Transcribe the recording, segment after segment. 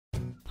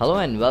Hello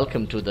and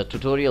welcome to the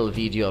tutorial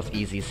video of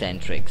eZee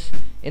Centrix.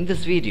 In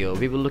this video,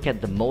 we will look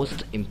at the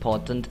most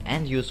important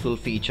and useful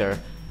feature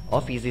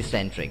of eZee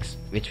Centrix,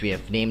 which we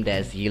have named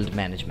as yield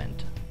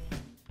management.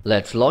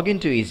 Let's log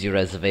into eZee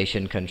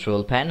Reservation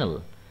Control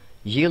Panel.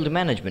 Yield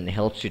management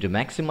helps you to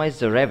maximize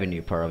the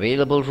revenue per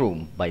available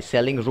room by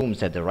selling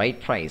rooms at the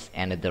right price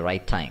and at the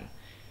right time.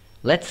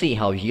 Let's see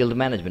how yield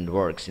management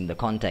works in the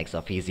context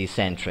of eZee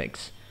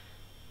Centrix.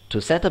 To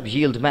set up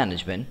yield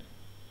management,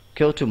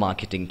 go to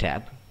Marketing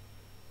tab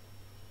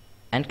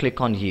and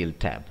click on Yield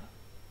tab.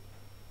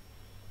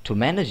 To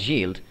manage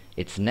yield,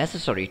 it's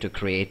necessary to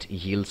create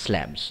yield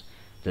slabs.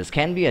 This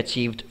can be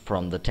achieved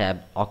from the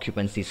tab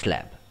Occupancy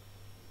slab.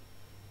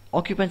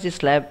 Occupancy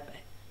slab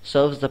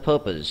serves the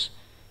purpose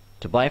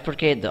to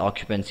bifurcate the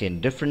occupancy in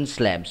different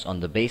slabs on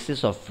the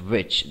basis of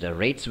which the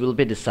rates will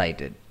be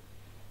decided.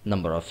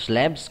 Number of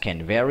slabs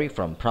can vary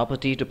from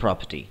property to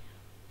property.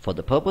 For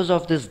the purpose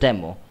of this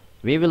demo,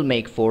 we will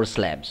make 4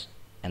 slabs,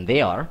 and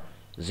they are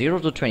 0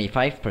 to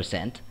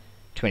 25%,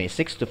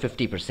 26 to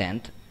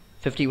 50%,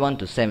 51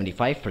 to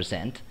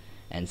 75%,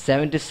 and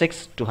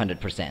 76 to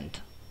 100%.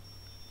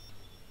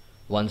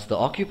 Once the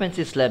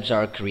occupancy slabs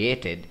are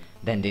created,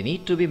 then they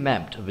need to be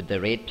mapped with the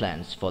rate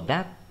plans. For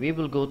that, we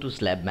will go to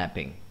slab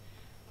mapping.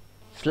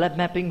 Slab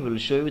mapping will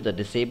show you the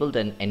disabled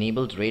and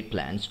enabled rate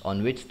plans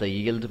on which the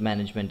yield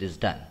management is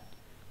done.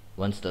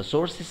 Once the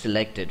source is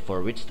selected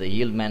for which the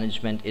yield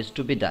management is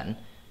to be done,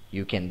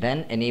 you can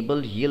then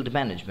enable yield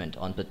management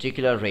on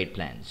particular rate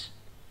plans.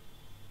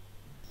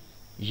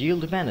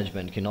 Yield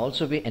management can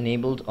also be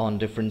enabled on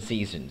different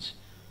seasons.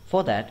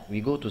 For that,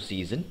 we go to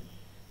Season.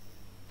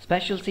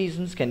 Special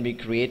seasons can be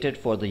created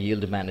for the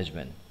yield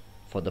management.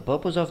 For the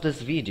purpose of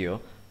this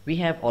video, we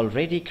have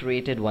already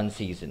created one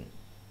season.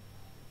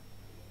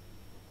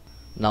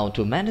 Now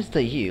to manage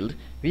the yield,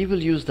 we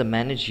will use the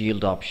Manage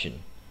Yield option.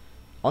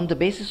 On the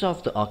basis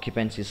of the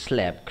occupancy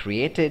slab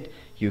created,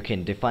 you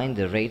can define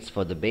the rates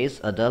for the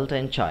base adult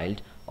and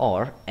child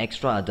or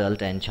extra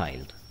adult and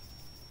child.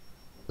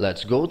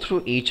 Let's go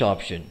through each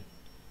option.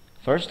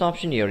 First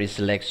option here is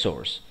Select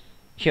Source.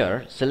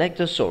 Here, select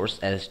the source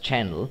as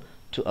Channel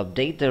to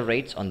update the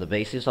rates on the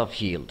basis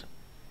of yield.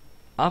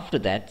 After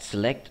that,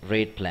 select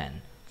Rate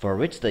Plan, for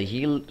which the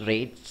yield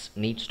rates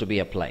needs to be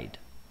applied.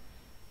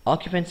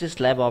 Occupancy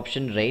slab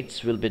option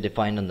rates will be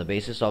defined on the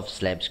basis of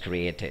slabs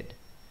created.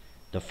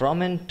 The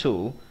From and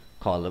To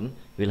column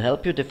will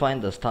help you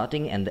define the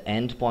starting and the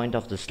end point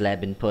of the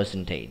slab in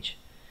percentage.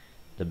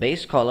 The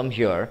Base column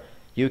here,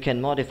 you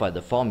can modify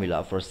the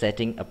formula for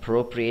setting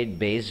appropriate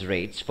base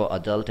rates for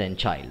adult and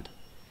child.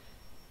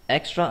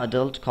 Extra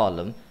adult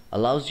column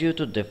allows you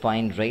to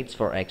define rates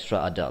for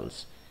extra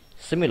adults.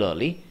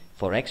 Similarly,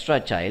 for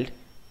extra child,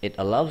 it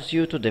allows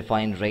you to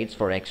define rates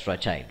for extra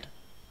child.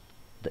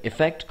 The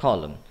Effect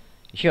column.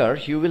 Here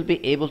you will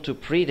be able to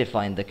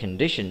predefine the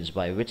conditions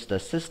by which the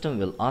system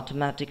will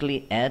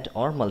automatically add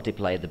or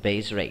multiply the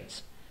base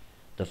rates.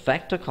 The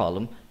Factor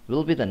column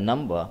will be the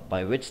number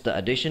by which the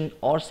addition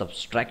or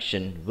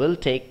subtraction will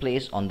take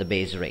place on the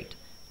base rate.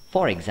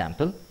 For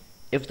example,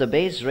 if the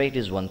base rate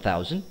is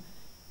 1000,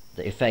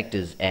 the effect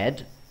is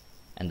add,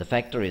 and the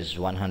factor is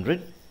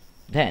 100,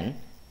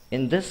 then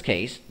in this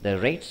case the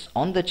rates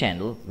on the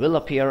channel will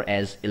appear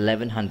as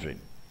 1100.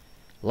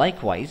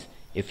 Likewise,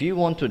 if you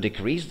want to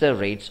decrease the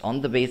rates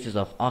on the basis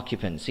of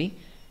occupancy,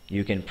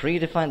 you can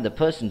predefine the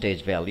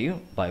percentage value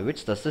by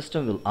which the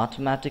system will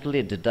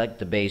automatically deduct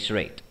the base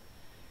rate.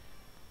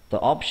 The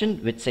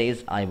option which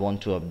says I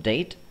want to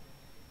update,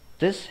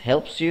 this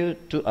helps you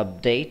to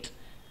update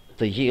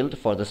the yield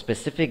for the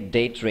specific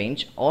date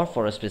range or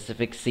for a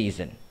specific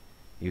season.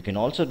 You can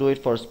also do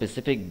it for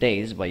specific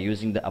days by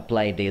using the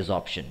Apply Days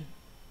option.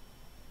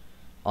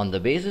 On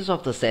the basis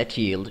of the set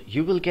yield,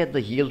 you will get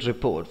the yield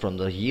report from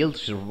the Yield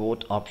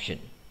Report option.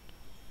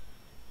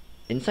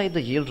 Inside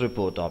the Yield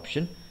Report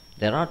option,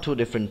 there are 2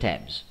 different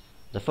tabs.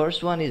 The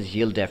first one is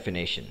Yield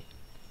Definition.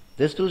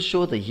 This will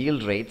show the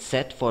yield rate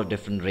set for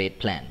different rate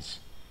plans.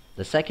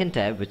 The second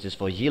tab, which is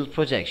for Yield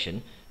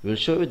Projection, will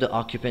show you the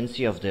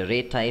occupancy of the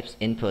rate types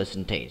in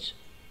percentage.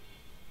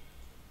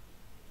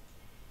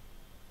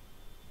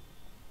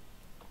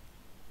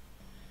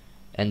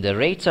 And the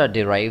rates are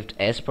derived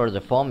as per the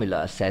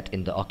formula set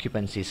in the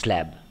occupancy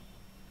slab.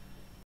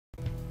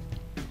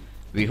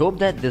 We hope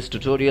that this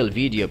tutorial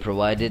video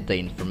provided the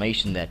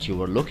information that you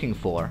were looking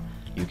for.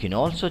 You can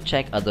also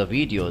check other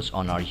videos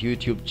on our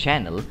YouTube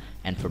channel,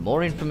 and for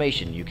more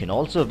information you can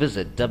also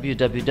visit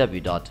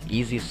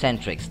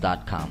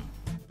www.ezeecentrix.com.